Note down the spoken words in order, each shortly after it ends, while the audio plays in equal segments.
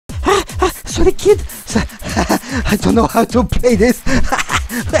Sorry, kid. I don't know how to play this.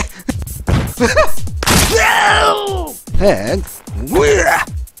 And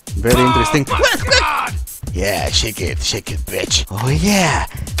very interesting. Yeah, shake it, bitch. Oh yeah,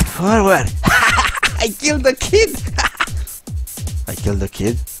 forward. I killed the kid. I killed the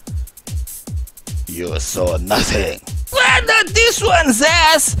kid. You saw nothing. Well, not this one's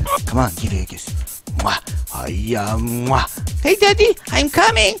ass. Come on, give it a kiss. Mwah. Mwah. Hey, Daddy, I'm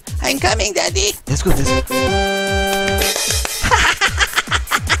coming, Daddy. Let's go,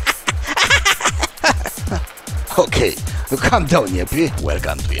 Okay, calm down, IEPY.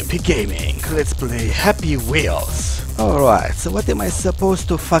 Welcome to IEPY Gaming. Let's play Happy Wheels. Alright, so what am I supposed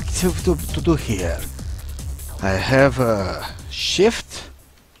to do here? I have Shift,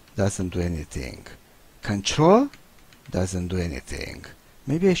 doesn't do anything. Control, doesn't do anything.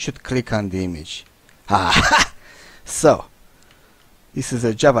 Maybe I should click on the image. Ah, so this is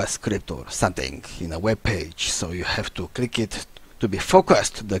a JavaScript or something in a web page, so you have to click it to be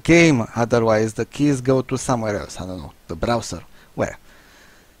focused the game, otherwise the keys go to somewhere else. I don't know, the browser, where.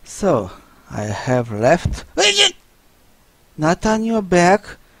 So I have left. Not on your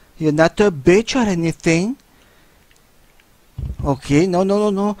back. You're not a bitch or anything. Okay, no,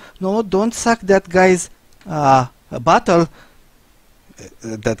 don't suck that guy's a bottle.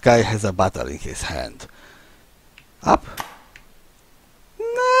 That guy has a bottle in his hand. Up.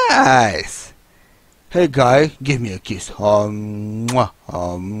 Nice. Hey guy, give me a kiss. Mwah,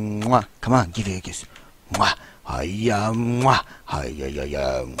 mwah. Come on, give me a kiss. Mwah, hiya, mwah,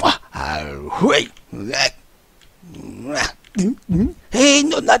 hiya, mwah. Hey,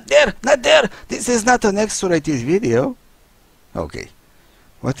 no, not there. This is not an X-rated video. Okay,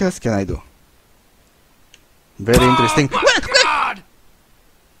 what else can I do? Very interesting.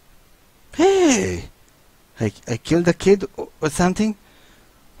 Hey, I killed a kid or something.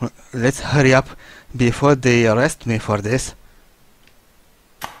 Let's hurry up before they arrest me for this.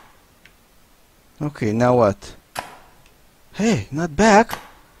 Okay, now what? Hey, not back.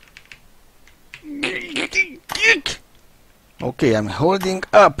 Okay, I'm holding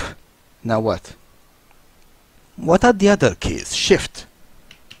up. Now what? What are the other keys? Shift.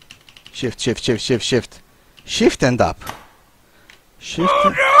 Shift. Shift and up. Shift. Oh,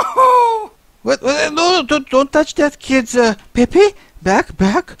 no! What? No, don't touch that kid's Pepe. Back.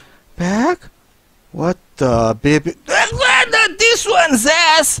 What the baby? Not this one's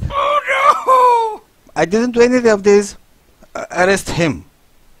ass. Oh no! I didn't do any of this. Arrest him.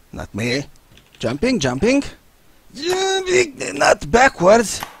 Not me. Jumping. Not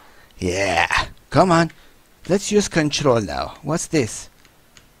backwards. Yeah. Come on. Let's use control now. What's this?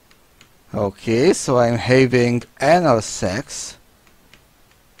 Okay, so I'm having anal sex.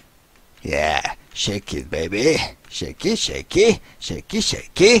 Yeah. Shake it, baby. Shaky.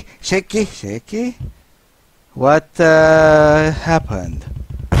 What happened?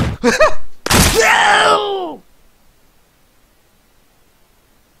 No!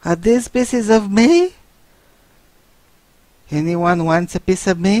 Are these pieces of me? Anyone wants a piece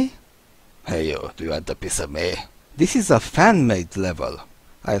of me? Hey you, do you want a piece of me? This is a fan-made level.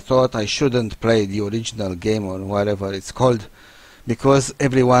 I thought I shouldn't play the original game or whatever it's called, because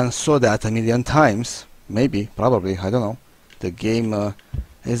everyone saw that a million times. Maybe, probably, I don't know. The game,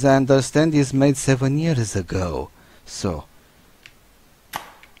 as I understand, is made 7 years ago. So,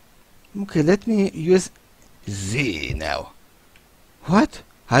 okay, let me use Z now. What?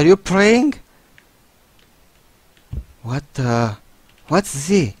 Are you praying? What's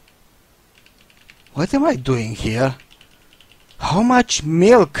Z? What am I doing here? How much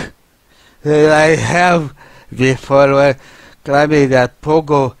milk I have before climbing that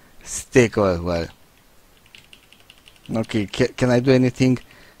pogo stick? Well. Okay, can I do anything?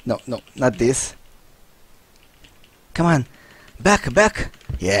 No, not this. Come on, back.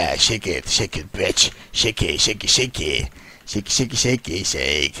 Yeah, shake it, bitch. Shake. Shake.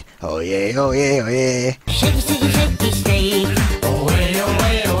 Oh yeah. Shake. Oh yeah.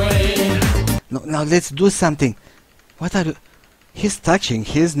 No, now let's do something. What are you? He's touching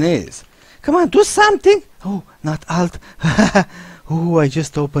his knees. Come on, do something. Oh, not Alt. Oh, I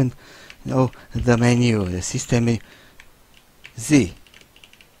just opened. No, the menu, the system menu. Z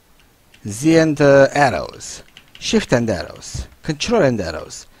and arrows. Shift and arrows. Control and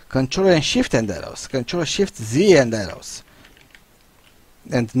arrows. Control and Shift and arrows. Control Shift Z and arrows.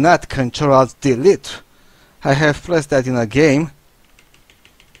 And not Control Alt Delete. I have pressed that in a game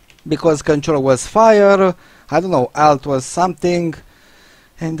because Control was fire, I don't know, Alt was something,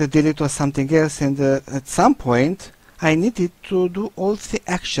 and the Delete was something else, and at some point I needed to do all the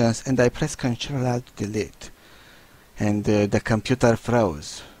actions, and I pressed Control Alt Delete, and the computer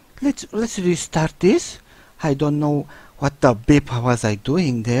froze. let's restart this. I don't know what the beep was I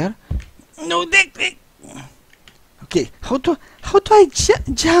doing there. No, okay, how do I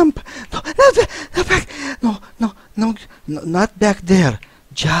jump? No, back. No, not back there.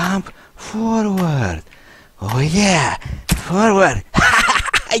 Jump forward. Oh yeah, forward.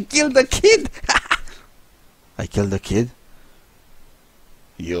 I killed the kid. I killed the kid.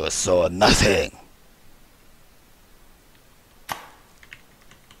 You saw nothing.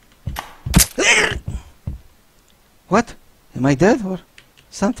 What? Am I dead or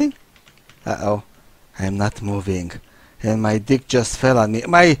something? Uh-oh. I'm not moving. And my dick just fell on me.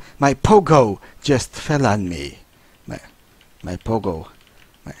 My pogo just fell on me. My pogo.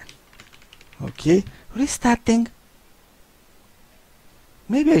 Okay. Restarting.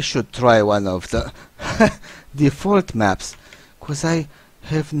 Maybe I should try one of the default maps. Because I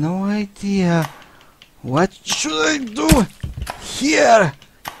have no idea. What should I do? Here.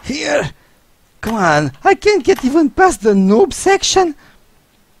 Come on. I can't get even past the noob section.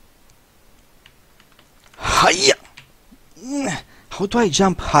 Hiya! How do I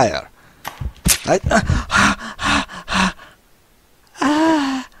jump higher?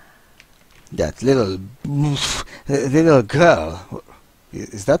 That little girl.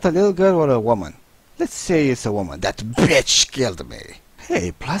 Is that a little girl or a woman? Let's say it's a woman. That bitch killed me.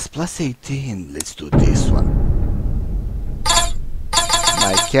 Hey, plus 18. Let's do this one.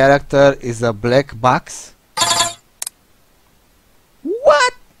 My character is a black box.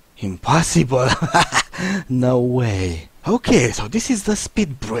 What? Impossible. No way. Okay, so this is the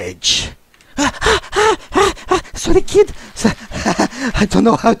speed bridge. Sorry, kid. I don't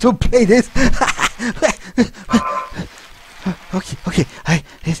know how to play this. Okay.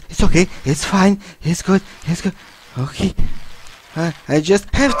 It's okay. It's fine. It's good. Okay. I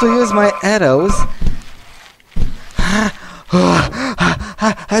just have to use my arrows.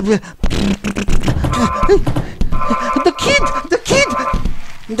 The kid.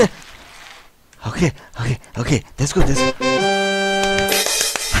 Okay. That's good.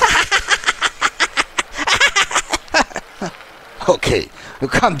 Okay,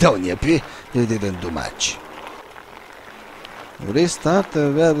 calm down, IEPY. You didn't do much. Restart.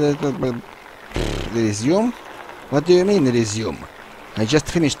 Resume? What do you mean resume? I just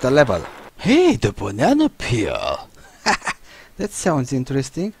finished the level. Hey, the banana peel. That sounds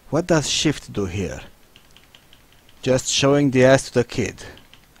interesting. What does shift do here? Just showing the ass to the kid,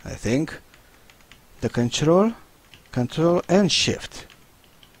 I think. The control and shift.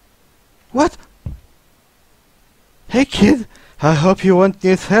 What? Hey kid, I hope you won't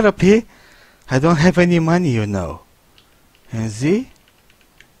need therapy. I don't have any money, you know. And Z?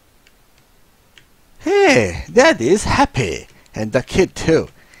 Hey, Daddy's happy. And the kid too.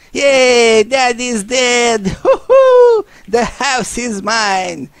 Yay, Daddy's dead. Hoo-hoo! The house is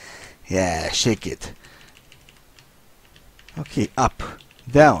mine. Yeah, shake it. Okay, up,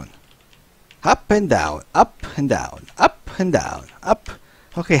 down. Up and down, up and down, up and down, up.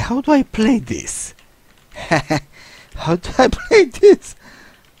 Okay, how do I play this? How do I play this?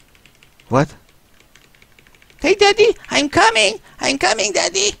 What? Hey, Daddy, I'm coming,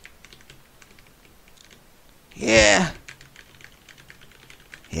 Daddy. Yeah.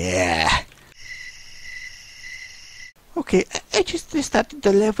 Okay, I just restarted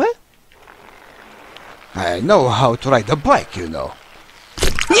the level. I know how to ride a bike, you know.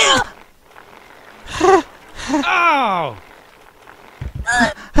 Yeah! Oh!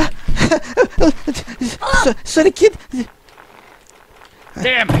 Sorry, kid.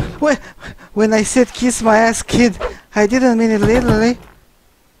 Damn it! When I said kiss my ass, kid, I didn't mean it literally.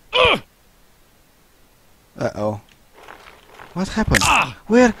 Uh-oh. What happened?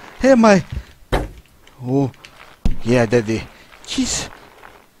 Where am I? Oh, yeah, Daddy. Kiss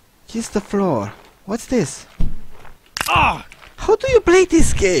the floor. What's this? How do you play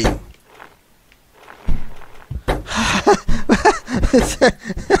this game?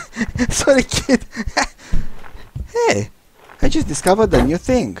 Sorry, kid. Hey, I just discovered a new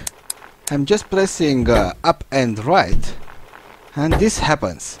thing. I'm just pressing up and right, and this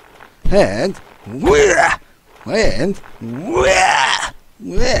happens. And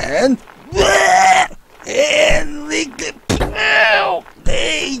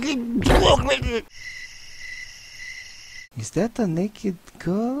is that a naked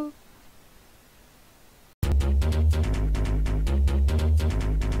girl?